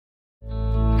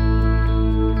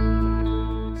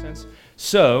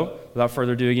So, without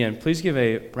further ado, again, please give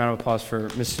a round of applause for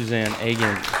Miss Suzanne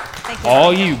Agan. Thank you.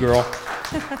 All you, girl.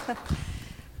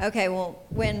 Okay, well,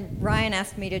 when Ryan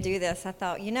asked me to do this, I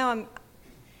thought,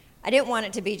 I didn't want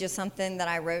it to be just something that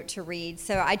I wrote to read.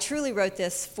 So I truly wrote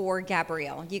this for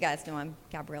Gabrielle. You guys know I'm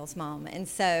Gabrielle's mom.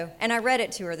 And I read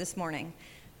it to her this morning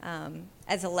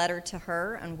as a letter to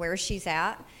her on where she's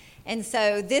at. And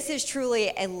so this is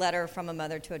truly a letter from a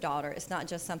mother to a daughter. It's not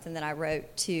just something that I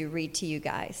wrote to read to you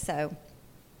guys. So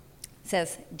it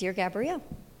says, Dear Gabrielle,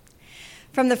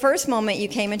 from the first moment you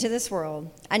came into this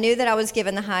world, I knew that I was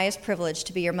given the highest privilege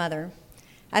to be your mother.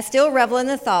 I still revel in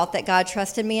the thought that God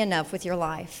trusted me enough with your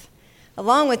life.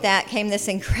 Along with that came this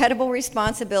incredible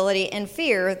responsibility and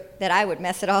fear that I would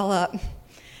mess it all up.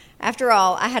 After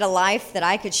all, I had a life that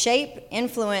I could shape,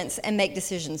 influence, and make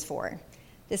decisions for.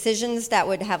 Decisions that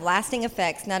would have lasting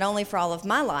effects not only for all of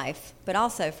my life, but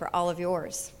also for all of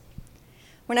yours.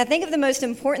 When I think of the most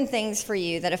important things for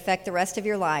you that affect the rest of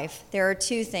your life, there are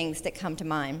two things that come to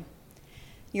mind.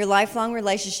 Your lifelong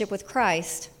relationship with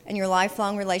Christ and your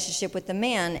lifelong relationship with the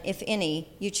man, if any,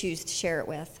 you choose to share it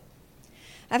with.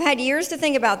 I've had years to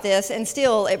think about this, and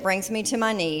still it brings me to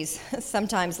my knees,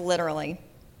 sometimes literally.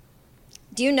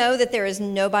 Do you know that there is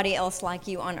nobody else like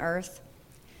you on earth?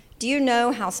 Do you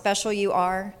know how special you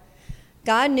are?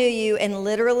 God knew you and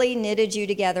literally knitted you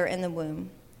together in the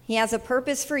womb. He has a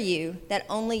purpose for you that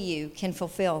only you can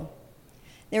fulfill.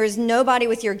 There is nobody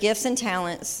with your gifts and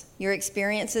talents, your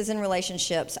experiences and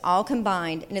relationships, all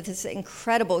combined into this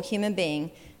incredible human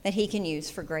being that he can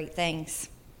use for great things.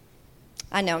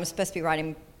 I know I'm supposed to be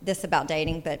writing this about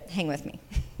dating, but hang with me.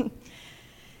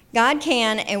 God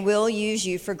can and will use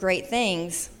you for great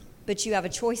things, but you have a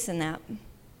choice in that.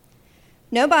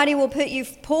 Nobody will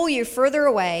pull you further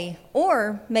away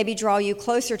or maybe draw you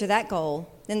closer to that goal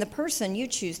than the person you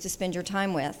choose to spend your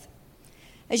time with.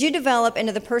 As you develop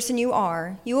into the person you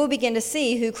are, you will begin to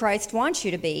see who Christ wants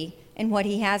you to be and what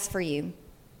he has for you.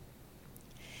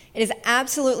 It is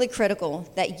absolutely critical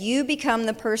that you become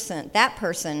that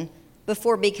person,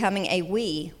 before becoming a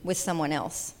we with someone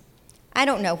else. I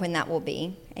don't know when that will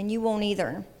be, and you won't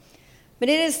either. But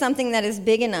it is something that is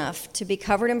big enough to be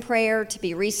covered in prayer, to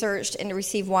be researched, and to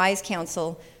receive wise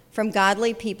counsel from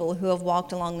godly people who have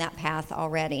walked along that path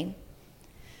already.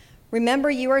 Remember,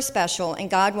 you are special, and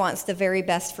God wants the very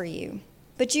best for you.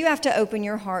 But you have to open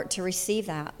your heart to receive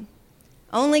that.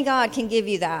 Only God can give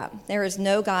you that. There is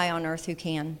no guy on earth who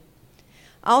can.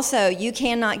 Also, you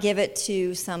cannot give it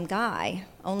to some guy.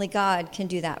 Only God can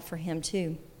do that for him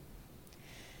too.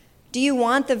 Do you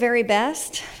want the very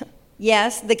best?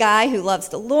 Yes, the guy who loves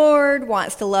the Lord,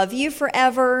 wants to love you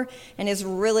forever, and is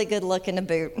really good looking to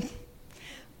boot.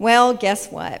 Well,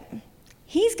 guess what?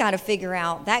 He's got to figure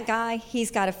out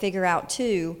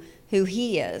too who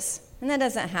he is. And that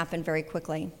doesn't happen very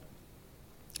quickly.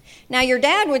 Now, your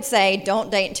dad would say, don't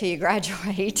date until you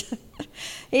graduate.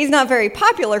 He's not very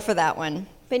popular for that one,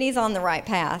 but he's on the right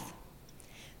path.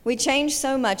 We change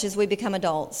so much as we become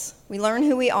adults. We learn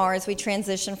who we are as we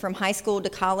transition from high school to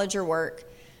college or work.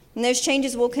 And those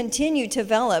changes will continue to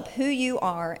develop who you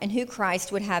are and who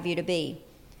Christ would have you to be.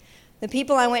 The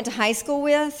people I went to high school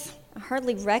with, I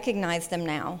hardly recognize them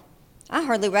now. I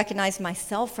hardly recognize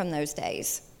myself from those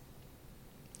days.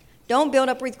 Don't build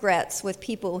up regrets with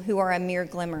people who are a mere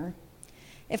glimmer.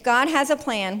 If God has a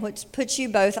plan which puts you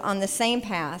both on the same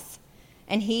path,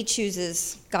 and he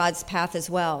chooses God's path as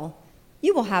well,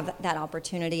 you will have that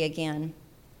opportunity again.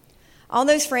 All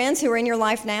those friends who are in your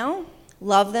life now,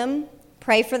 love them,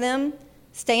 pray for them,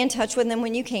 stay in touch with them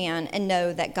when you can, and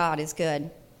know that God is good.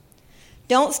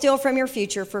 Don't steal from your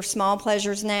future for small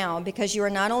pleasures now, because you are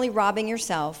not only robbing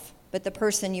yourself, but the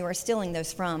person you are stealing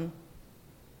those from.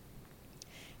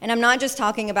 And I'm not just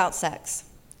talking about sex.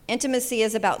 Intimacy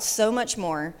is about so much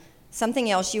more, something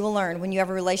else you will learn when you have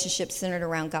a relationship centered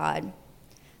around God.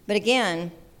 But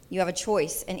again, you have a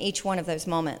choice in each one of those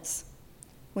moments.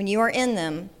 When you are in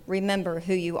them, remember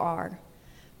who you are.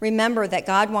 Remember that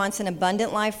God wants an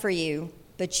abundant life for you,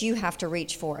 but you have to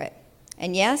reach for it.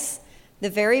 And yes, the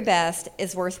very best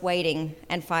is worth waiting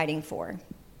and fighting for.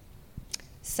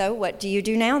 So what do you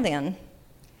do now then?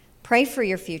 Pray for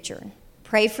your future.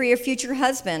 Pray for your future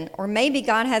husband, or maybe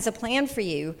God has a plan for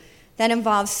you that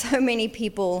involves so many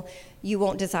people you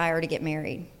won't desire to get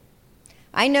married.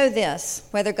 I know this,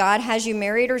 whether God has you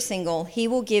married or single, he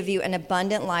will give you an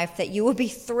abundant life that you will be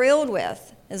thrilled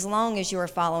with as long as you are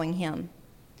following him.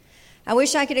 I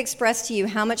wish I could express to you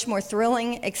how much more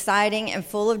thrilling, exciting, and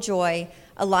full of joy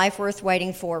a life worth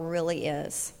waiting for really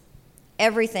is.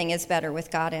 Everything is better with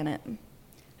God in it.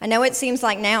 I know it seems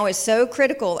like now is so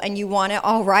critical and you want it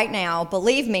all right now.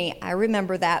 Believe me, I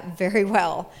remember that very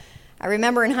well. I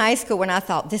remember in high school when I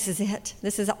thought, this is it.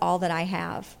 This is all that I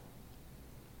have.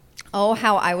 Oh,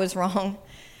 how I was wrong.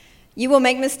 You will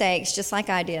make mistakes just like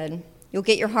I did. You'll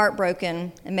get your heart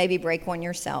broken and maybe break one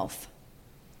yourself.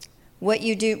 What do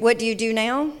you do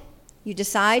now? You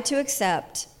decide to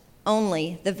accept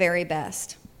only the very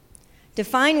best.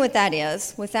 Define what that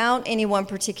is without any one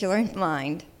particular in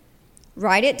mind.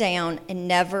 Write it down and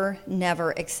never,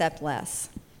 never accept less.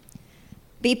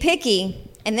 Be picky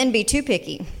and then be too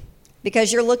picky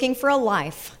because you're looking for a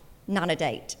life, not a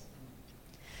date.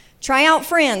 Try out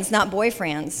friends, not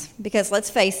boyfriends, because let's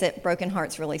face it, broken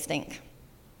hearts really stink.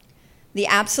 The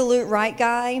absolute right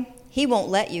guy, he won't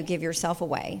let you give yourself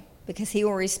away because he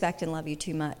will respect and love you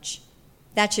too much.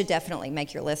 That should definitely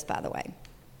make your list, by the way.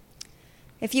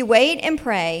 If you wait and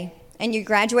pray and you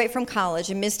graduate from college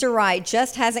and Mr. Right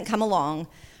just hasn't come along,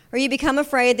 or you become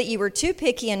afraid that you were too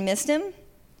picky and missed him,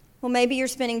 well, maybe you're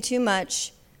spending too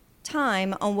much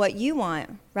time on what you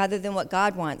want rather than what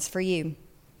God wants for you.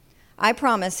 I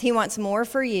promise he wants more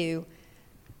for you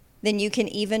than you can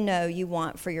even know you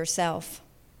want for yourself.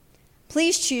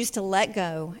 Please choose to let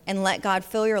go and let God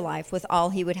fill your life with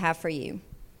all he would have for you.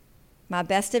 My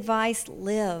best advice,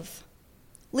 live.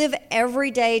 Live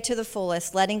every day to the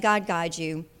fullest, letting God guide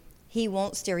you. He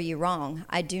won't steer you wrong.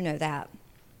 I do know that.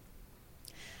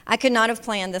 I could not have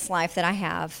planned this life that I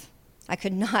have. I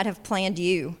could not have planned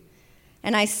you.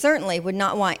 And I certainly would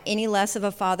not want any less of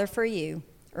a father for you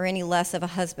or any less of a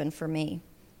husband for me.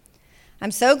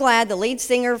 I'm so glad the lead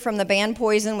singer from the band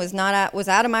Poison was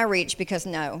out of my reach because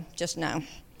no, just no.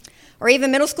 Or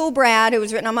even middle school Brad, who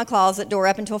was written on my closet door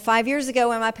up until 5 years ago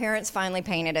when my parents finally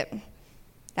painted it.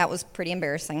 That was pretty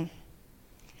embarrassing.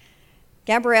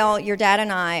 Gabrielle, your dad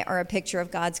and I are a picture of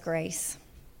God's grace.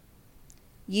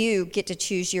 You get to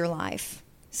choose your life,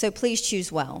 so please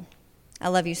choose well. I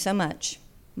love you so much,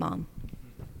 Mom.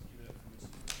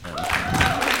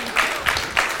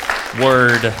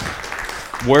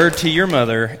 Word to your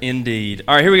mother, indeed.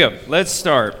 All right, here we go. Let's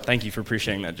start. Thank you for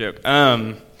appreciating that joke.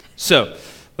 So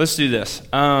let's do this.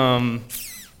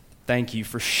 Thank you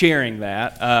for sharing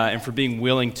that and for being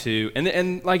willing to.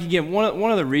 And like, again,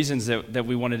 one of the reasons that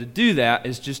we wanted to do that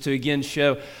is just to, again,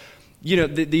 show,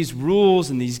 these rules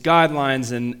and these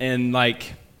guidelines and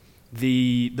like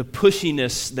the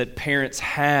pushiness that parents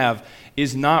have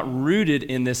is not rooted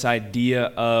in this idea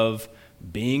of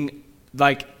being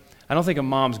like, I don't think a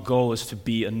mom's goal is to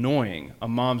be annoying. A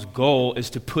mom's goal is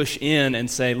to push in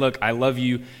and say, look, I love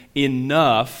you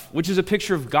enough, which is a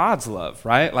picture of God's love,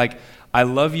 right? Like, I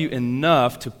love you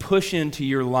enough to push into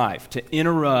your life, to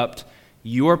interrupt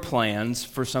your plans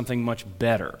for something much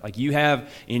better. Like you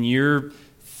have in your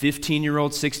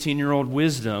 15-year-old, 16-year-old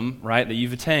wisdom, right, that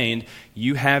you've attained,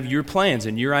 you have your plans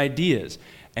and your ideas.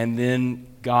 And then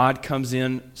God comes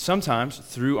in sometimes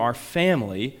through our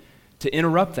family to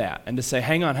interrupt that and to say,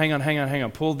 hang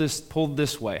on, pull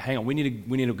this way. Hang on, we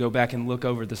need to go back and look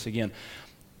over this again.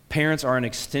 Parents are an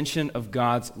extension of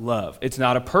God's love. It's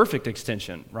not a perfect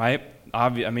extension, right?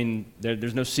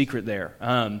 There's no secret there.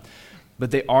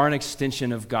 But they are an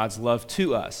extension of God's love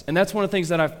to us. And that's one of the things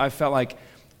that I felt like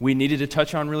we needed to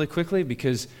touch on really quickly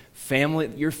because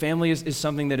your family is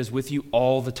something that is with you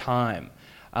all the time.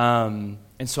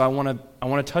 And so I want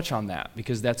to touch on that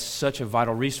because that's such a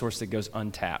vital resource that goes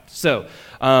untapped. So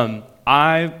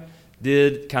I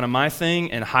did kind of my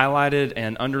thing and highlighted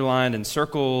and underlined and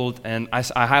circled, and I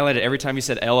highlighted every time you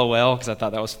said LOL because I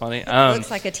thought that was funny. It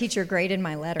looks like a teacher graded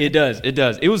my letter. It does.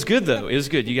 It was good, though. It was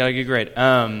good. You got a good grade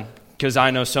because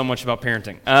I know so much about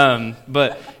parenting.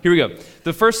 But here we go.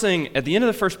 The first thing, at the end of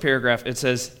the first paragraph, it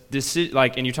says,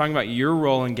 and you're talking about your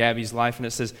role in Gabby's life, and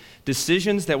it says,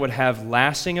 decisions that would have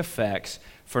lasting effects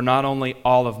for not only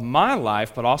all of my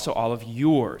life, but also all of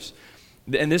yours.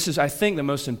 And this is, I think, the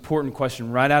most important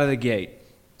question right out of the gate.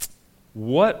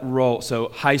 What role, so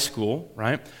high school,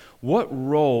 right? What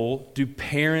role do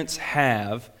parents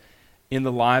have in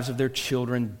the lives of their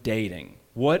children dating?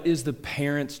 What is the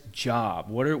parent's job?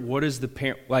 What is the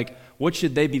parent, like, what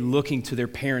should they be looking to their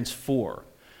parents for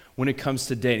when it comes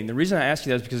to dating? The reason I ask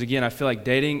you that is because, again, I feel like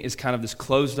dating is kind of this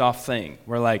closed-off thing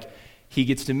where, like, he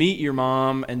gets to meet your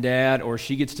mom and dad, or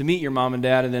she gets to meet your mom and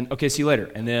dad, and then, okay, see you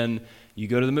later. And then you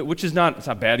go to the, which is not, it's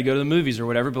not bad to go to the movies or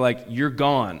whatever, but like you're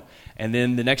gone. And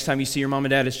then the next time you see your mom and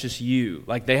dad, it's just you.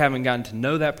 Like they haven't gotten to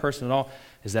know that person at all.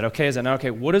 Is that okay? Is that not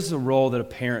okay? What is the role that a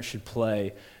parent should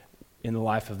play in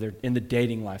the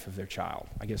dating life of their child?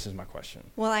 I guess is my question.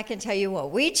 Well, I can tell you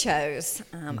what we chose.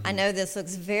 I know this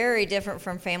looks very different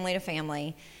from family to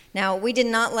family. Now, we did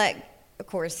not let, of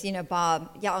course,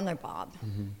 Bob, y'all know Bob.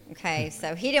 Okay,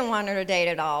 so he didn't want her to date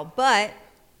at all, but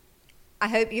I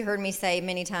hope you heard me say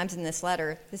many times in this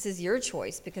letter, this is your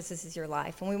choice because this is your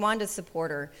life. And we wanted to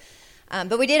support her.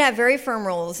 But we did have very firm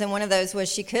rules, and one of those was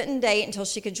she couldn't date until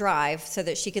she could drive so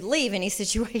that she could leave any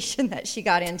situation that she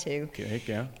got into. Okay,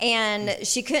 yeah. And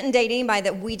she couldn't date anybody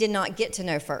that we did not get to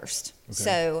know first. Okay.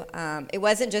 So it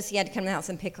wasn't just you had to come to the house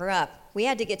and pick her up. We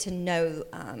had to get to know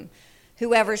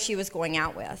whoever she was going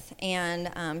out with.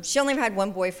 And she only had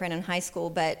one boyfriend in high school,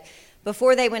 but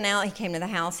before they went out, he came to the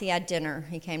house, he had dinner.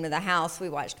 He came to the house, we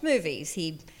watched movies,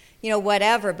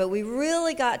 whatever. But we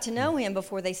really got to know him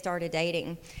before they started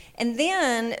dating. And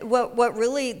then what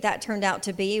really that turned out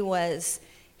to be was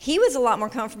he was a lot more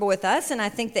comfortable with us, and I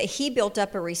think that he built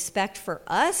up a respect for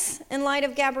us in light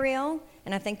of Gabrielle,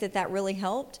 and I think that really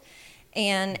helped.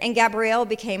 And Gabrielle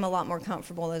became a lot more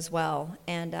comfortable as well.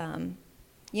 And,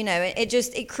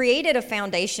 it created a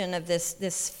foundation of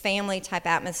this family-type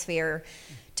atmosphere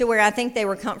to where I think they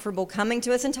were comfortable coming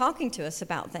to us and talking to us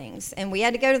about things. And we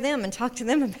had to go to them and talk to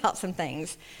them about some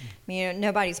things.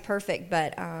 Nobody's perfect,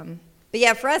 but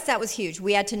yeah, for us that was huge.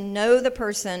 We had to know the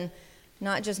person,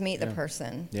 not just meet the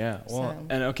person. Yeah,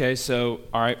 well, so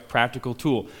all right, practical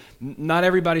tool. Not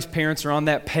everybody's parents are on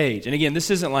that page. And again,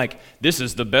 this isn't like, this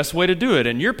is the best way to do it,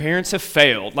 and your parents have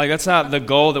failed. Like, that's not the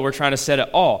goal that we're trying to set at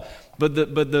all. But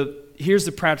here's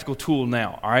the practical tool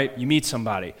now, all right? You meet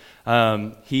somebody.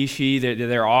 He, she,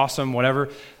 they're awesome, whatever.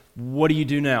 What do you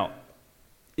do now?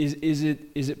 Is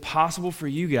it possible for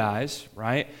you guys,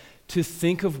 right, to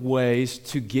think of ways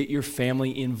to get your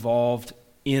family involved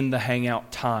in the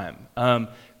hangout time?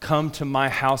 Come to my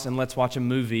house and let's watch a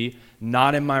movie,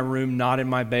 not in my room, not in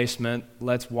my basement.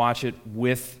 Let's watch it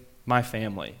with my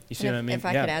family. You see what I mean? If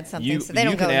I could add something, so they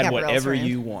don't go in Gabrielle's Gabrielle's whatever room.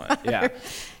 you want. Yeah.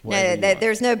 No,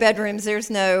 there's no bedrooms, there's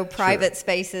no private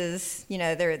spaces.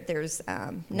 There's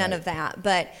none of that.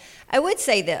 But I would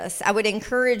say this: I would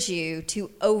encourage you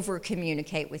to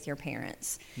over-communicate with your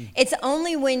parents. It's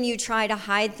only when you try to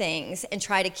hide things and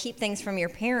try to keep things from your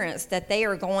parents that they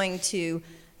are going to.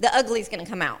 The ugly's going to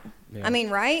come out. Yeah. I mean,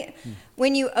 right?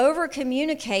 When you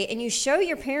over-communicate and you show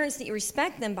your parents that you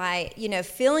respect them by,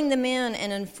 filling them in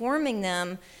and informing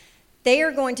them, they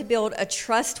are going to build a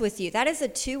trust with you. That is a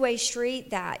two-way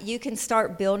street that you can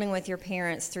start building with your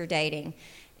parents through dating.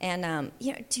 And,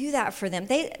 do that for them.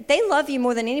 They love you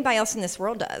more than anybody else in this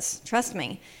world does. Trust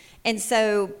me. And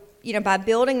so, by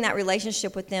building that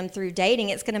relationship with them through dating,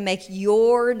 it's going to make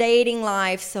your dating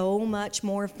life so much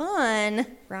more fun,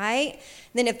 right?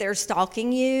 Than if they're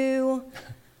stalking you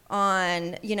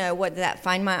on,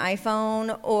 Find My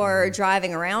iPhone, or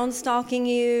driving around stalking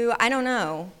you. I don't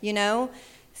know,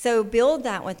 So build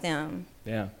that with them.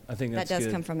 Yeah, I think that's that does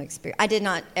good. come from experience. I did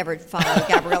not ever follow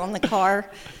Gabrielle in the car,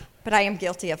 but I am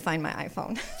guilty of Find My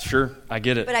iPhone. Sure, I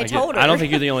get it. But I told her. I don't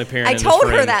think you're the only parent. I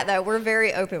told her that, though. We're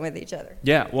very open with each other.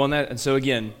 Yeah, well, and so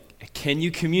again, can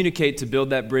you communicate to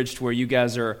build that bridge to where you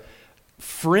guys are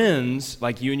friends,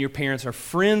 like you and your parents are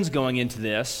friends going into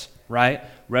this, right?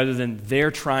 Rather than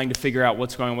they're trying to figure out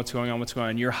what's going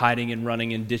on. You're hiding and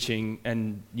running and ditching.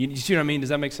 And you see what I mean? Does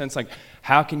that make sense? Like,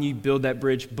 how can you build that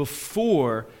bridge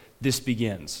before this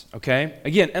begins, okay?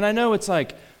 Again, and I know it's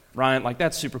like, Ryan, like,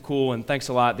 that's super cool, and thanks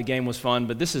a lot. The game was fun,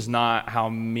 but this is not how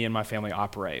me and my family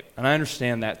operate. And I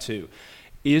understand that too.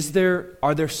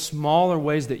 Are there smaller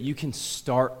ways that you can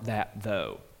start that,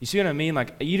 though? You see what I mean?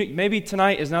 Like, maybe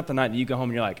tonight is not the night that you go home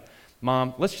and you're like,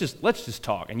 Mom, let's just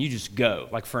talk, and you just go,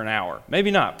 like, for an hour.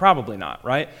 Maybe not, probably not,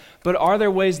 right? But are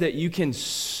there ways that you can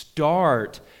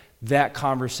start that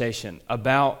conversation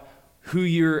about who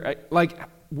you're, like,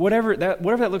 whatever that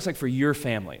looks like for your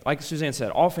family? Like Suzanne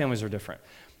said, all families are different.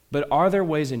 But are there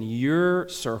ways in your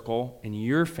circle, in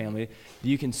your family, that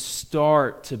you can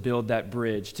start to build that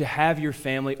bridge, to have your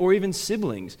family or even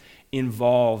siblings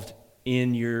involved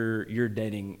in your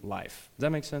dating life? Does that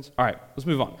make sense? All right, let's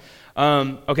move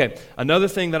on. Okay, another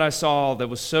thing that I saw that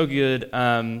was so good,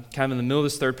 kind of in the middle of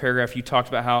this third paragraph, you talked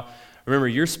about how, remember,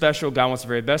 you're special, God wants the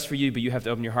very best for you, but you have to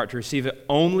open your heart to receive it.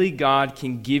 Only God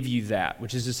can give you that,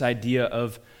 which is this idea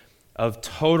of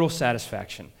total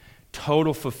satisfaction,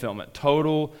 total fulfillment,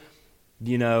 total,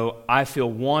 I feel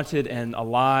wanted and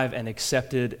alive and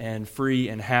accepted and free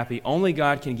and happy. Only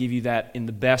God can give you that in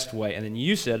the best way. And then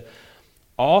you said,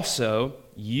 also,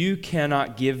 you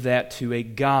cannot give that to a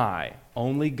guy.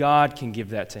 Only God can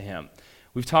give that to him.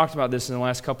 We've talked about this in the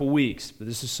last couple weeks, but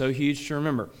this is so huge to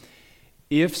remember.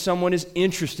 If someone is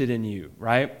interested in you,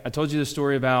 right? I told you the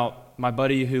story about my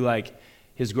buddy who, like,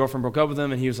 his girlfriend broke up with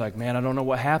him, and he was like, man, I don't know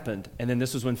what happened. And then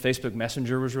this was when Facebook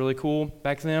Messenger was really cool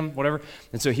back then, whatever.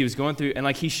 And so he was going through, and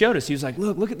like he showed us, he was like,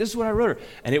 look at this is what I wrote her.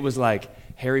 And it was like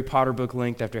Harry Potter book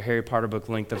length after Harry Potter book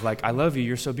length of like, I love you,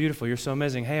 you're so beautiful, you're so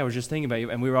amazing. Hey, I was just thinking about you.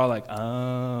 And we were all like,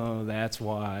 oh, that's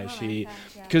why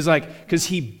because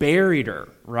he buried her,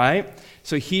 right?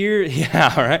 So here's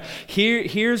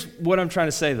what I'm trying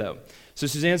to say though. So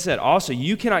Suzanne said, also,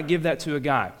 you cannot give that to a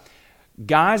guy.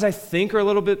 Guys, I think, are a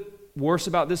little bit worse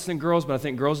about this than girls, but I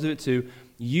think girls do it too.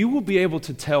 You will be able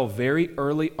to tell very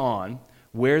early on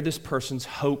where this person's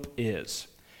hope is,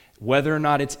 whether or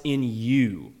not it's in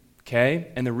you,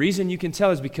 okay? And the reason you can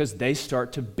tell is because they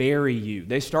start to bury you.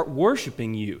 They start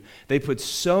worshiping you. They put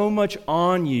so much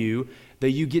on you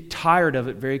that you get tired of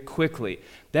it very quickly.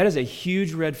 That is a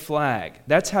huge red flag.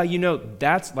 That's how you know.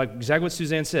 That's like exactly what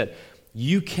Suzanne said.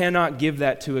 You cannot give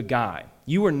that to a guy.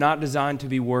 You were not designed to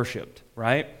be worshiped,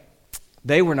 right?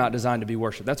 They were not designed to be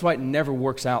worshiped. That's why it never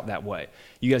works out that way.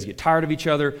 You guys get tired of each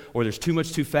other, or there's too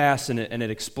much too fast and it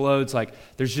explodes. Like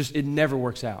it never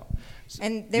works out.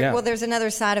 And there's another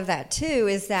side of that too,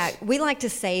 is that we like to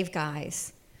save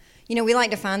guys. You know, we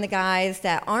like to find the guys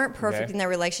that aren't perfect in their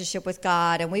relationship with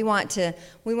God, and we want to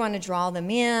draw them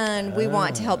in. We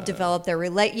want to help develop their we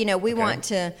want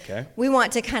to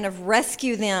kind of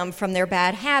rescue them from their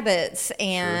bad habits,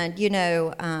 and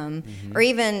or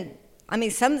even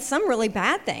some really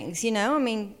bad things.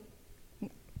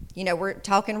 We're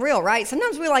talking real, right?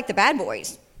 Sometimes we like the bad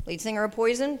boys. Lead singer of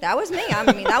Poison, that was me.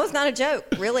 That was not a joke.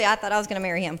 Really, I thought I was going to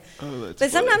marry him. But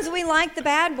funny. Sometimes we like the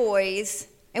bad boys,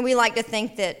 and we like to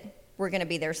think that we're going to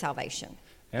be their salvation.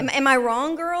 Yeah. Am I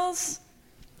wrong, girls?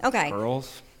 Okay.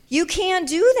 Girls? You can't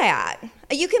do that.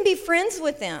 You can be friends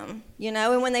with them,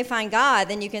 and when they find God,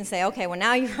 then you can say, okay, well,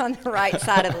 now you're on the right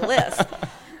side of the list.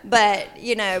 But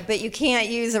you can't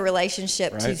use a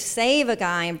relationship to save a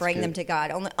guy and bring them to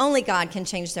God. Only God can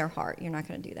change their heart. You're not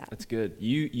going to do that. That's good.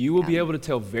 You will be able to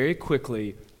tell very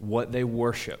quickly what they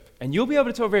worship. And you'll be able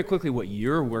to tell very quickly what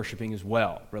you're worshiping as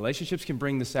well. Relationships can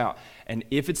bring this out. And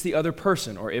if it's the other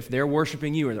person, or if they're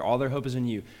worshiping you, or all their hope is in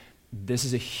you, this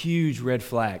is a huge red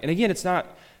flag. And again, it's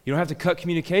not, you don't have to cut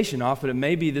communication off, but it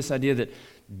may be this idea that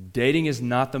dating is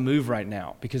not the move right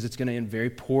now because it's going to end very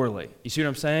poorly. You see what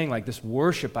I'm saying? Like this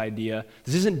worship idea,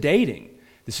 this isn't dating.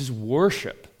 This is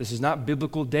worship. This is not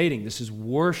biblical dating. This is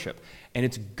worship. And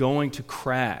it's going to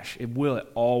crash. It will. It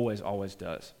always, always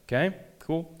does. Okay?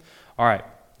 Cool? All right.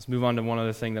 Let's move on to one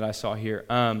other thing that I saw here.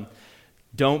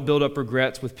 Don't build up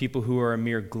regrets with people who are a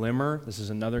mere glimmer. This is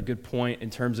another good point in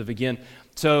terms of, again,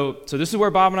 so this is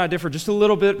where Bob and I differ just a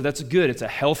little bit, but that's good. It's a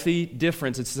healthy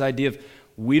difference. It's this idea of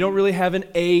we don't really have an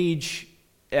age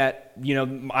I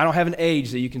don't have an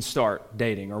age that you can start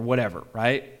dating or whatever,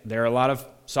 right? There are a lot of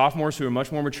sophomores who are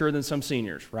much more mature than some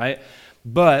seniors, right?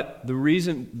 But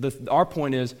our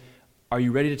point is, are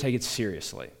you ready to take it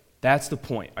seriously? That's the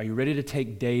point. Are you ready to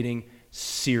take dating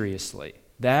seriously?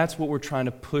 That's what we're trying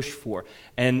to push for.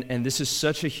 And this is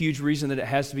such a huge reason that it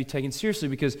has to be taken seriously,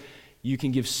 because you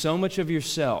can give so much of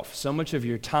yourself, so much of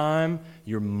your time,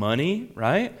 your money,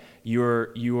 right?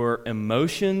 Your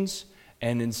emotions,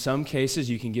 and in some cases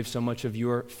you can give so much of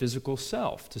your physical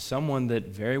self to someone that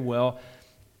very well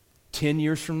 10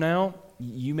 years from now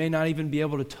you may not even be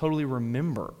able to totally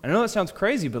remember. I know that sounds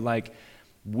crazy, but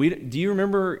do you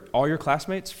remember all your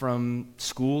classmates from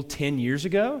school 10 years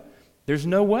ago? There's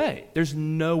no way,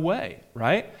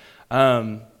 right?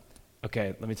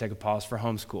 Okay, let me take a pause for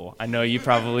homeschool. I know you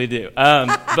probably do.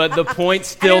 But the point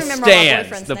still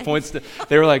stands.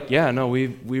 They were like, yeah, no, we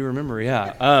remember,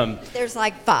 yeah. There's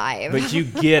like 5. But you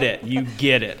get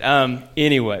it.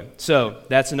 Anyway, so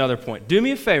that's another point. Do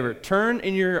me a favor, turn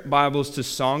in your Bibles to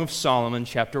Song of Solomon,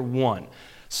 chapter 1.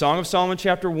 Song of Solomon,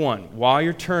 chapter 1. While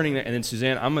you're turning there, and then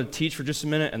Suzanne, I'm going to teach for just a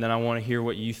minute, and then I want to hear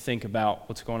what you think about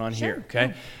what's going on here, okay?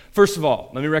 Yeah. First of all,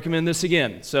 let me recommend this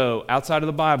again. So outside of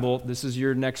the Bible, this is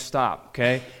your next stop,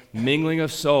 okay? Mingling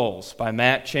of Souls by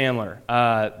Matt Chandler.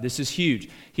 This is huge.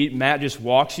 Matt just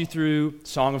walks you through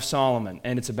Song of Solomon,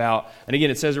 and it's about, and again,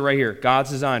 it says it right here, God's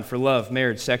design for love,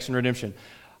 marriage, sex, and redemption.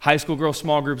 High school girl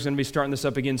small group is going to be starting this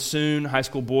up again soon. High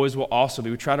school boys will also be.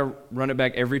 We try to run it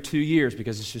back every 2 years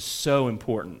because it's just so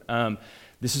important.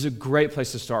 This is a great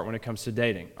place to start when it comes to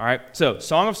dating. All right, so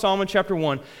Song of Solomon, chapter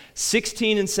 1,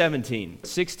 16 and 17.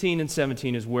 16 and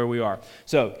 17 is where we are.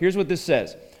 So here's what this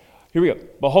says. Here we go.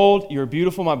 Behold, you're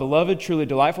beautiful, my beloved, truly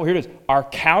delightful. Here it is. Our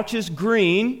couch is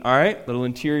green. All right, little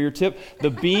interior tip. The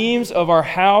beams of our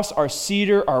house are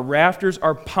cedar. Our rafters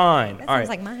are pine. That sounds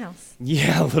like my house.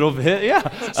 Yeah, a little bit, yeah.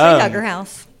 Little tree hugger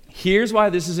house. Here's why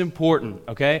this is important,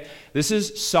 okay? This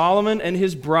is Solomon and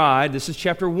his bride. This is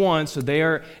chapter 1, so they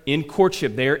are in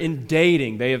courtship. They are in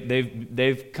dating.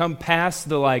 They've come past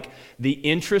the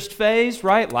interest phase,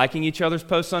 right? Liking each other's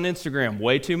posts on Instagram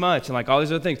way too much and all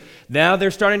these other things. Now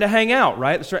they're starting to hang out,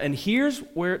 right? And here's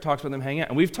where it talks about them hanging out.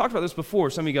 And we've talked about this before.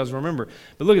 Some of you guys remember.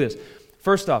 But look at this.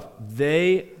 First off,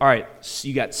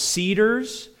 you got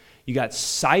cedars. You got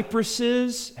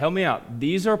cypresses. Help me out.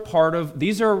 These are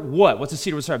what? What's a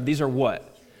cedar? What's a cypress? These are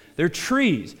what? They're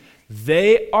trees.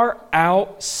 They are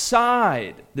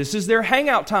outside. This is their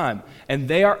hangout time. And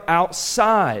they are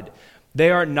outside.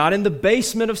 They are not in the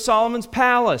basement of Solomon's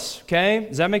palace. Okay?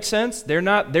 Does that make sense?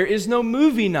 There is no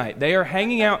movie night. They are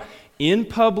hanging out in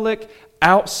public,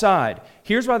 outside.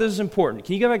 Here's why this is important.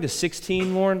 Can you go back to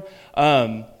 16, Lauren?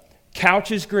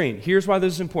 Couch is green. Here's why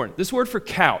this is important. This word for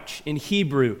couch in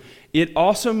Hebrew, it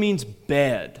also means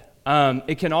bed.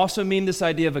 It can also mean this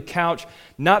idea of a couch,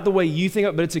 not the way you think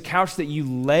of it, but it's a couch that you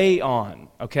lay on,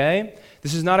 okay?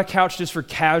 This is not a couch just for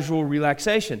casual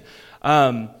relaxation.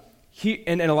 And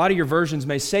a lot of your versions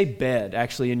may say bed,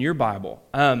 actually, in your Bible.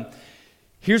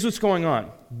 Here's what's going on.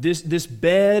 This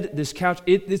bed, this couch,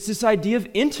 it's this idea of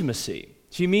intimacy.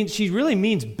 She really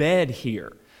means bed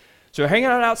here. So hanging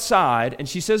out outside, and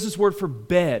she says this word for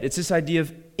bed. It's this idea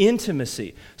of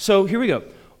intimacy. So here we go.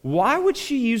 Why would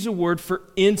she use a word for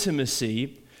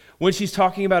intimacy when she's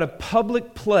talking about a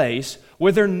public place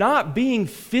where they're not being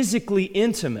physically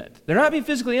intimate? They're not being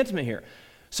physically intimate here.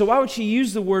 So why would she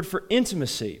use the word for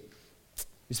intimacy?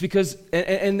 It's because,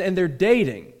 and they're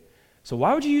dating. So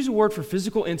why would you use a word for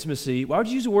physical intimacy? Why would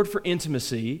you use a word for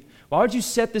intimacy? Why would you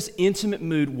set this intimate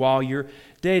mood while you're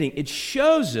dating? It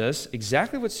shows us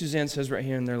exactly what Suzanne says right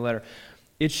here in their letter.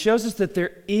 It shows us that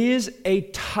there is a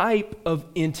type of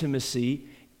intimacy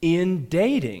in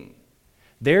dating.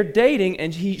 They're dating,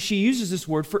 and she uses this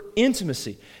word for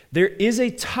intimacy. There is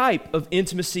a type of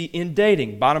intimacy in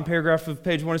dating. Bottom paragraph of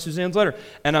page 1 of Suzanne's letter.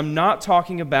 And I'm not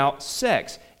talking about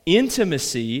sex.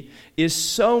 Intimacy is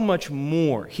so much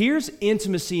more. Here's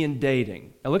intimacy in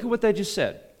dating. Now look at what they just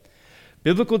said.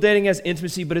 Biblical dating has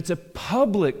intimacy, but it's a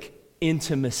public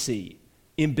intimacy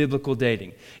in biblical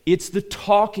dating. It's the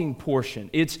talking portion.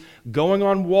 It's going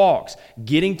on walks,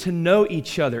 getting to know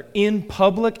each other in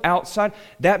public, outside.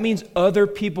 That means other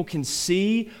people can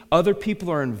see, other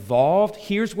people are involved.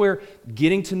 Here's where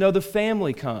getting to know the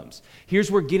family comes.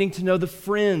 Here's where getting to know the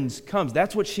friends comes.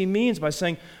 That's what she means by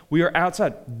saying we are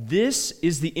outside. This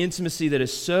is the intimacy that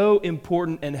is so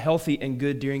important and healthy and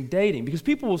good during dating. Because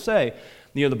people will say,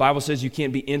 the Bible says you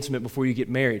can't be intimate before you get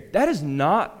married. That is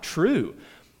not true.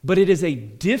 But it is a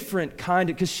different kind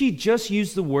of, because she just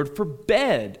used the word for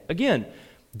bed. Again,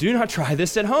 do not try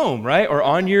this at home, right? Or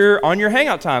on your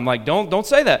hangout time. Don't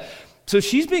say that. So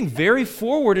she's being very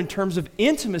forward in terms of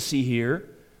intimacy here,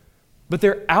 but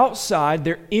they're outside,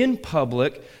 they're in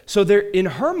public. So they're, in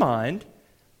her mind,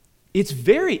 it's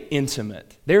very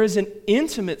intimate. There is an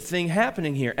intimate thing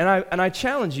happening here. And I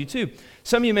challenge you too.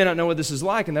 Some of you may not know what this is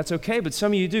like, and that's okay, but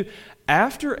some of you do.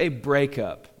 After a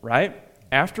breakup, right?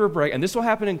 After a break, and this will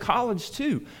happen in college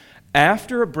too.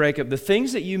 After a breakup, the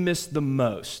things that you miss the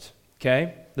most,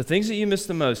 okay? The things that you miss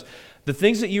the most, the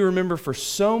things that you remember for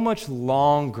so much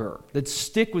longer, that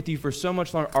stick with you for so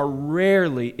much longer, are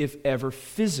rarely, if ever,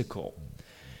 physical.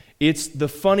 It's the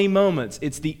funny moments.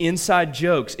 It's the inside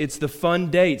jokes. It's the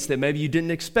fun dates that maybe you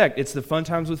didn't expect. It's the fun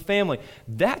times with family.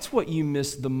 That's what you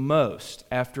miss the most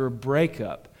after a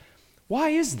breakup.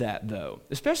 Why is that, though?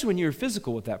 Especially when you're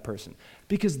physical with that person.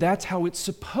 Because that's how it's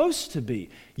supposed to be.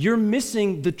 You're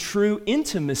missing the true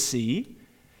intimacy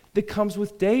that comes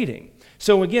with dating.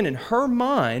 So again, in her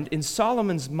mind, in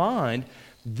Solomon's mind,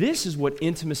 this is what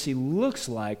intimacy looks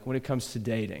like when it comes to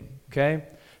dating, okay?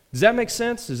 Does that make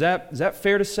sense? Is that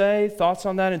fair to say? Thoughts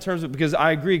on that in terms of, because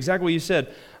I agree exactly what you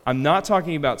said. I'm not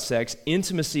talking about sex.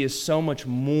 Intimacy is so much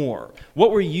more.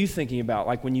 What were you thinking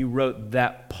about, when you wrote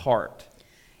that part?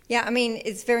 Yeah,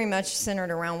 it's very much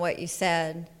centered around what you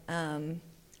said.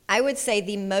 I would say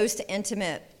the most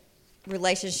intimate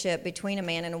relationship between a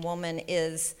man and a woman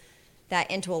is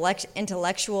that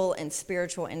intellectual and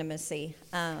spiritual intimacy.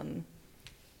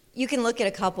 You can look at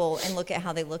a couple and look at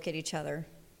how they look at each other,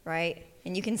 right?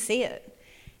 And you can see it.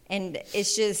 And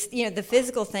it's just, the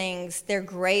physical things, they're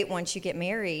great once you get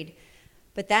married,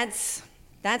 but that's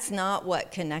not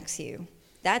what connects you.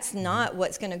 That's not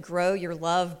what's going to grow your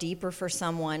love deeper for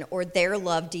someone or their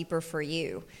love deeper for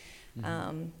you.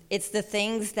 Mm-hmm. It's the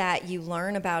things that you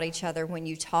learn about each other when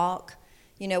you talk,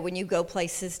 when you go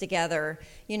places together,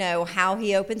 how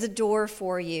he opens a door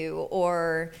for you,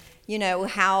 or,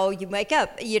 how you wake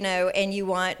up, and you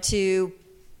want to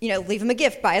leave him a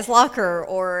gift by his locker,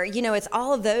 or, it's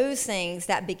all of those things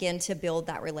that begin to build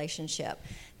that relationship.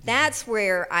 That's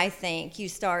where I think you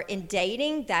start in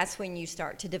dating. That's when you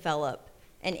start to develop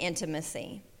an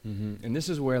intimacy. Mm-hmm. And this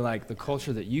is where, like, the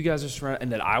culture that you guys are surrounded,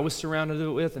 and that I was surrounded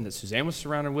with, and that Suzanne was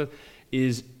surrounded with,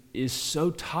 is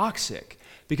so toxic,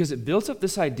 because it builds up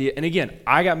this idea. And again,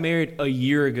 I got married a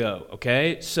year ago,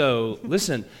 okay? So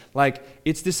listen, like,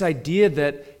 it's this idea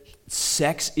that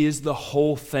sex is the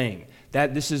whole thing,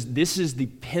 that this is the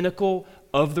pinnacle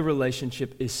of the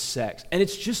relationship is sex. And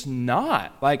it's just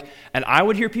not. Like, and I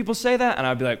would hear people say that, and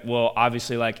I'd be like, well,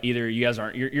 obviously, like, either you guys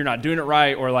you're not doing it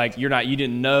right, or like you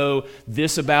didn't know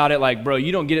this about it. Like, bro,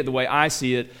 you don't get it the way I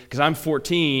see it, because I'm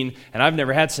 14 and I've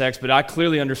never had sex, but I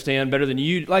clearly understand better than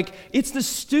you. Like, it's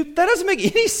that doesn't make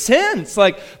any sense.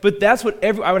 Like, but that's what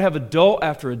I would have adult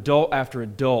after adult after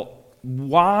adult,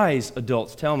 wise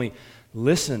adults tell me,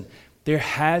 listen, there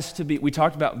has to be,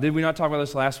 did we not talk about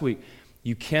this last week?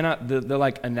 You cannot, the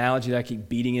like analogy that I keep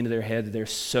beating into their head that they're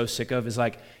so sick of is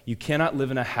like, you cannot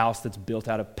live in a house that's built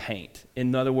out of paint.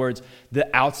 In other words, the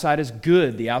outside is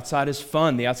good, the outside is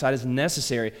fun, the outside is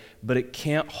necessary, but it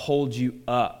can't hold you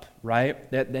up, right?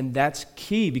 And that's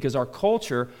key, because our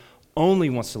culture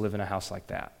only wants to live in a house like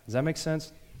that. Does that make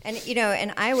sense? And,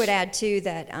 and I would add too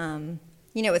that,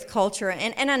 with culture,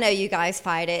 and I know you guys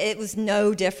fight it. It was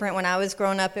no different when I was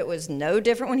growing up. It was no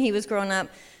different when he was growing up.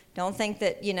 Don't think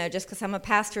that, just because I'm a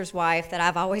pastor's wife, that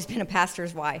I've always been a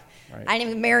pastor's wife. Right. I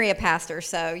didn't even marry a pastor,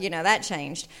 so, that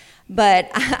changed. But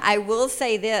I will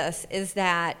say this, is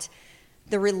that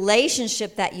the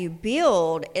relationship that you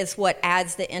build is what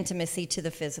adds the intimacy to the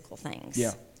physical things.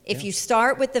 Yeah. If you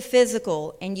start with the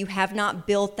physical and you have not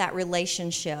built that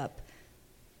relationship,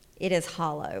 it is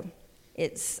hollow.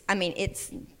 It's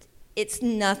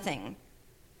nothing.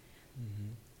 Mm-hmm.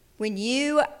 When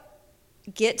you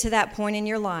get to that point in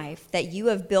your life that you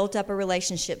have built up a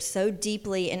relationship so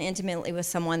deeply and intimately with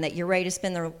someone that you're ready to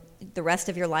spend the rest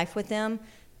of your life with them,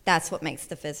 that's what makes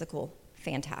the physical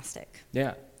fantastic.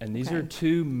 Yeah, and these are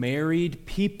two married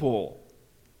people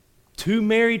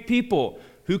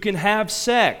who can have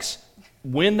sex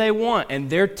when they want, and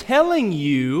they're telling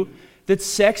you that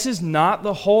sex is not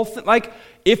the whole thing. Like,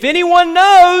 if anyone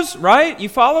knows, right? You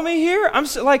follow me here? I'm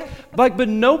so, but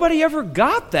nobody ever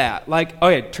got that. Like,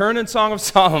 okay, turn in Song of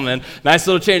Solomon. Nice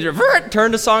little change.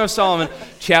 Turn to Song of Solomon,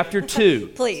 chapter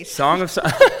 2. Please.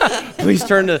 Please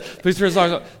turn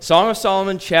to Song of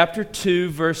Solomon, chapter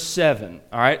 2, verse 7.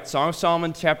 All right, Song of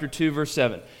Solomon, chapter 2, verse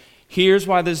 7. Here's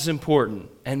why this is important.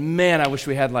 And man, I wish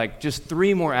we had like just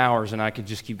 3 more hours and I could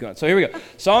just keep going. So here we go.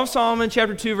 Song of Solomon,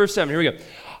 chapter 2, verse 7. Here we go.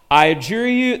 I adjure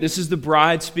you, this is the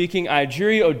bride speaking, I adjure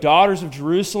you, O daughters of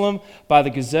Jerusalem, by the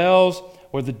gazelles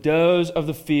or the does of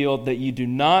the field, that you do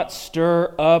not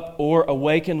stir up or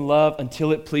awaken love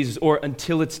until it pleases, or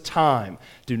until it's time.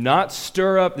 Do not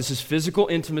stir up, this is physical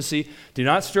intimacy, do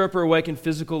not stir up or awaken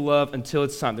physical love until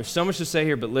it's time. There's so much to say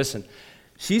here, but listen.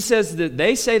 She says that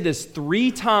they say this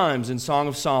 3 times in Song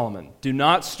of Solomon. Do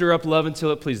not stir up love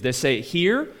until it pleases. They say it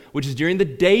here, which is during the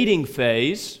dating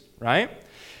phase, right?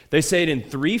 They say it in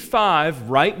 3:5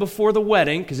 right before the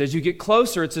wedding, because as you get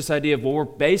closer, it's this idea of, well, we're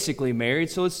basically married,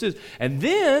 so let's do this. And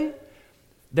then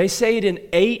they say it in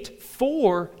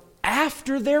 8:4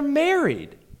 after they're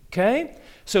married, okay?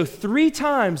 So 3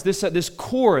 times this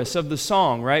chorus of the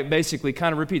song, right, basically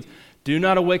kind of repeats, do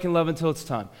not awaken love until it's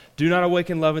time. Do not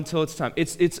awaken love until it's time.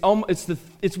 It's one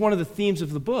of the themes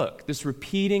of the book, this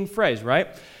repeating phrase, right?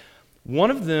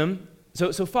 One of them,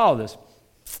 so follow this.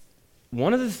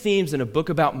 One of the themes in a book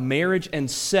about marriage and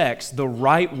sex the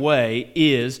right way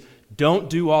is don't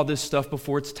do all this stuff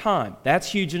before it's time.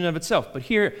 That's huge in and of itself. But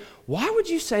here, why would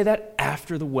you say that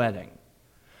after the wedding?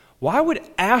 Why would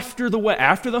after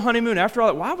the honeymoon, after all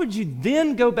that, why would you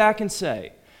then go back and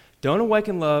say, don't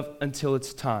awaken love until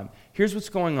it's time? Here's what's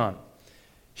going on.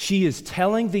 She is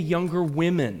telling the younger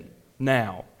women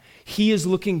now. He is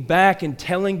looking back and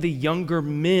telling the younger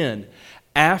men,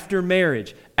 after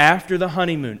marriage, after the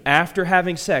honeymoon, after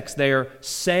having sex, they are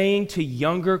saying to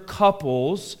younger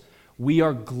couples, we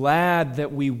are glad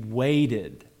that we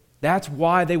waited. That's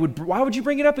why why would you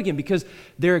bring it up again? Because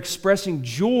they're expressing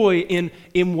joy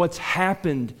in what's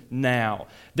happened now.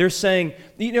 They're saying,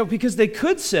 because they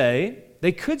could say,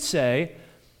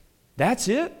 that's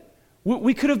it.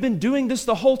 We could have been doing this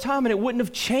the whole time and it wouldn't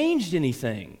have changed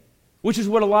anything, which is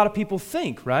what a lot of people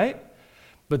think, right?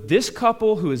 But this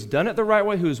couple who has done it the right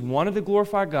way, who has wanted to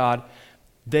glorify God,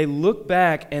 they look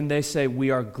back and they say, we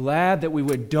are glad that we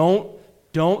would. Don't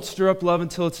stir up love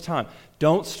until it's time.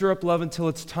 Don't stir up love until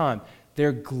it's time.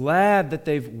 They're glad that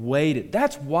they've waited.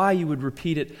 That's why you would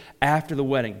repeat it after the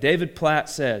wedding. David Platt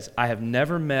says, I have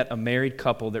never met a married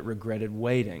couple that regretted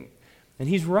waiting. And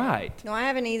he's right. No, I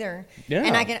haven't either. Yeah.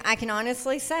 And I can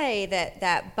honestly say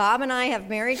that Bob and I have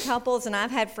married couples, and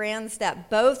I've had friends that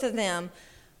both of them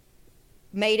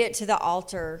made it to the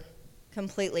altar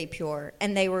completely pure.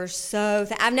 And they were so...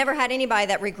 I've never had anybody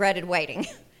that regretted waiting.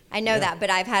 I know that,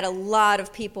 but I've had a lot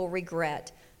of people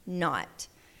regret not.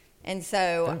 And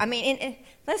so, I mean,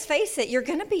 let's face it, you're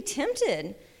going to be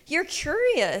tempted. You're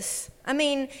curious. I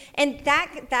mean, and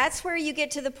that's where you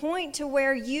get to the point to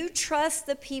where you trust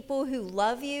the people who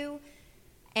love you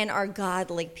and are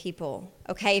godly people.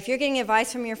 Okay, if you're getting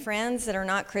advice from your friends that are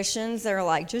not Christians, that are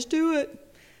like, just do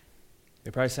it. They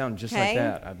probably sound just like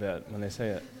that, I bet, when they say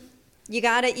it. You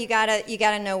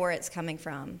gotta know where it's coming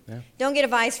from. Yeah. Don't get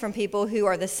advice from people who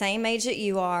are the same age that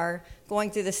you are, going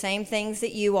through the same things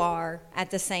that you are at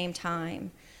the same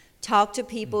time. Talk to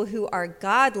people who are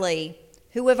godly,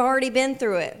 who have already been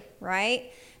through it,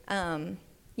 right? I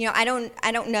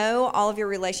don't know all of your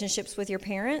relationships with your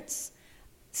parents.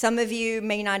 Some of you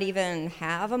may not even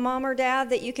have a mom or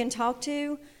dad that you can talk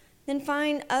to. Then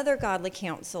find other godly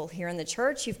counsel here in the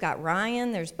church. You've got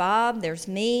Ryan, there's Bob, there's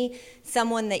me,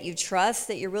 someone that you trust,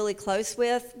 that you're really close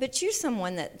with, but choose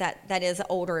someone that is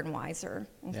older and wiser,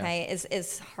 okay,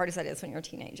 as hard as that is when you're a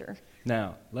teenager.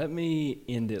 Now, let me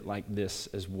end it like this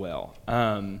as well.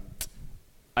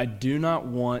 I do not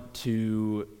want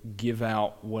to give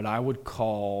out what I would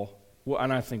call, well,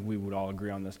 and I think we would all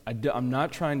agree on this, I'm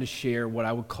not trying to share what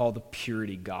I would call the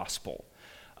purity gospel.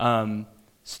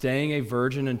 Staying a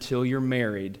virgin until you're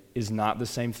married is not the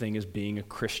same thing as being a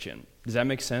Christian. Does that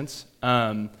make sense?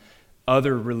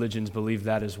 Other religions believe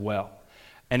that as well.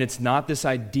 And it's not this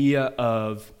idea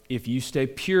of if you stay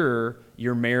pure,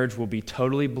 your marriage will be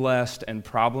totally blessed and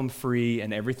problem-free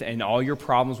and everything, and all your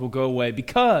problems will go away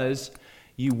because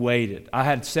you waited. I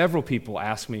had several people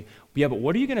ask me, yeah, but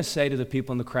what are you going to say to the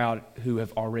people in the crowd who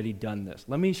have already done this?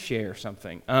 Let me share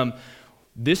something.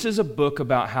 This is a book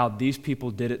about how these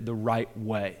people did it the right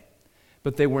way,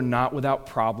 but they were not without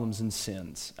problems and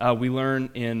sins. We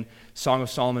learn in Song of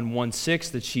Solomon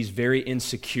 1:6 that she's very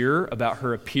insecure about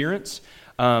her appearance.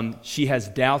 She has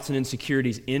doubts and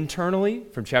insecurities internally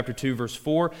from chapter 2, verse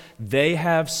 4. They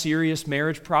have serious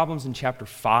marriage problems in chapter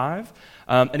 5.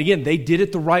 And again, they did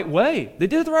it the right way. They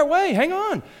did it the right way. Hang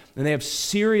on. And they have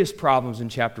serious problems in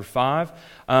chapter 5.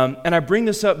 And I bring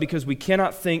this up because we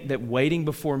cannot think that waiting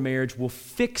before marriage will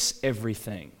fix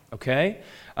everything, okay?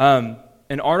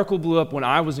 An article blew up when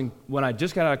I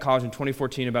just got out of college in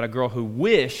 2014 about a girl who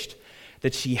wished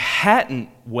that she hadn't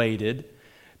waited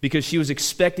because she was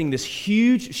expecting this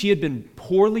she had been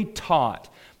poorly taught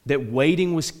that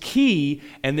waiting was key,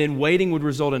 and then waiting would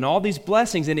result in all these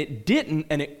blessings, and it didn't,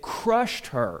 and it crushed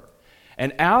her.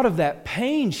 And out of that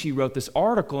pain, she wrote this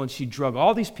article, and she drug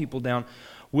all these people down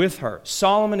with her.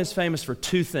 Solomon is famous for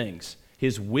two things,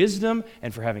 his wisdom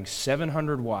and for having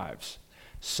 700 wives.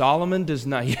 Solomon does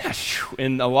not,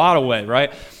 in a lot of ways,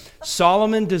 right?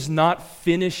 Solomon does not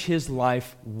finish his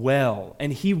life well,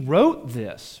 and he wrote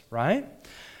this, right?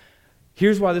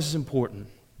 Here's why this is important.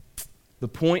 The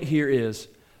point here is,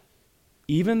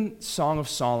 even Song of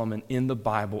Solomon in the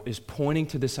Bible is pointing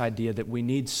to this idea that we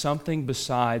need something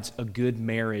besides a good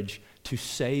marriage to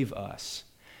save us.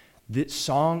 The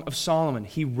Song of Solomon,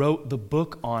 he wrote the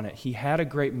book on it. He had a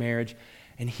great marriage,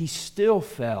 and he still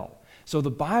fell. So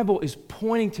the Bible is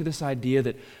pointing to this idea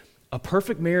that a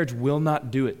perfect marriage will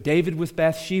not do it. David with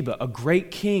Bathsheba, a great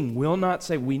king, will not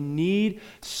say, we need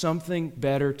something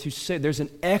better to say. There's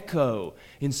an echo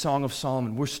in Song of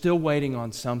Solomon. We're still waiting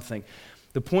on something.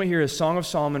 The point here is Song of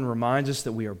Solomon reminds us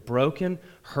that we are broken,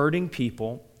 hurting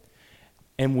people,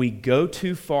 and we go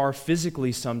too far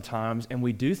physically sometimes, and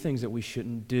we do things that we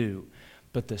shouldn't do.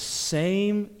 But the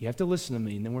same, you have to listen to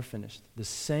me, and then we're finished. The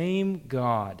same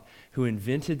God who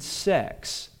invented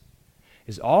sex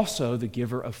is also the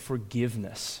giver of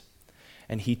forgiveness.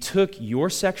 And he took your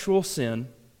sexual sin,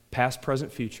 past,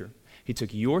 present, future. He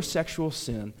took your sexual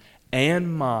sin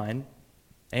and mine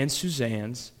and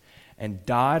Suzanne's and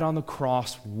died on the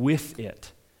cross with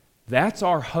it. That's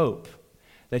our hope,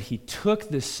 that he took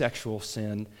this sexual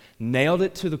sin, nailed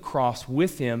it to the cross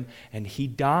with him, and he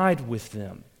died with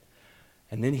them.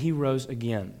 And then he rose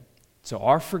again. So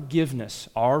our forgiveness,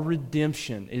 our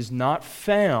redemption is not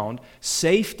found,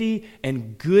 safety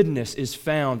and goodness is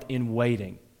found in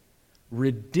waiting.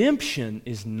 Redemption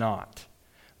is not.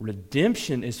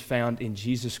 Redemption is found in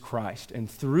Jesus Christ. And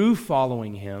through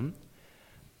following him,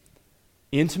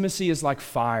 intimacy is like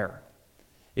fire.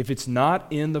 If it's not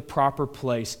in the proper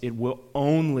place, it will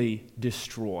only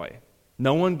destroy,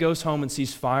 No one goes home and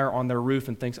sees fire on their roof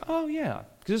and thinks, oh yeah,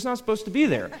 because it's not supposed to be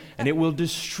there. And it will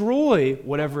destroy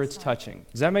whatever it's touching.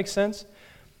 Does that make sense?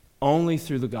 Only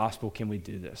through the gospel can we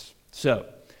do this. So,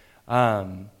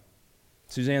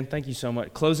 Suzanne, thank you so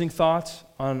much. Closing thoughts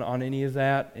on any of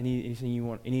that? Anything you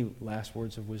want? Any last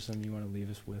words of wisdom you want to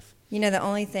leave us with? The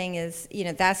only thing is,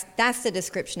 that's the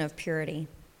description of purity.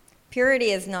 Purity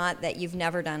is not that you've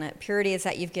never done it. Purity is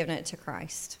that you've given it to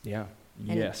Christ. Yeah.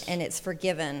 And, yes. And it's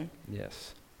forgiven.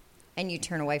 Yes. And you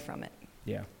turn away from it.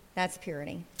 Yeah. That's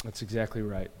purity. That's exactly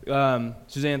right.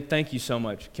 Suzanne, thank you so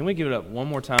much. Can we give it up one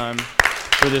more time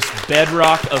for this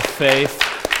bedrock of faith?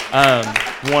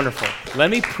 Wonderful. Let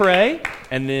me pray,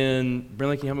 and then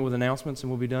Brinley can help me with announcements,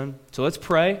 and we'll be done. So let's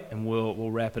pray, and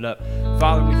we'll wrap it up.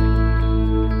 Father, we thank you.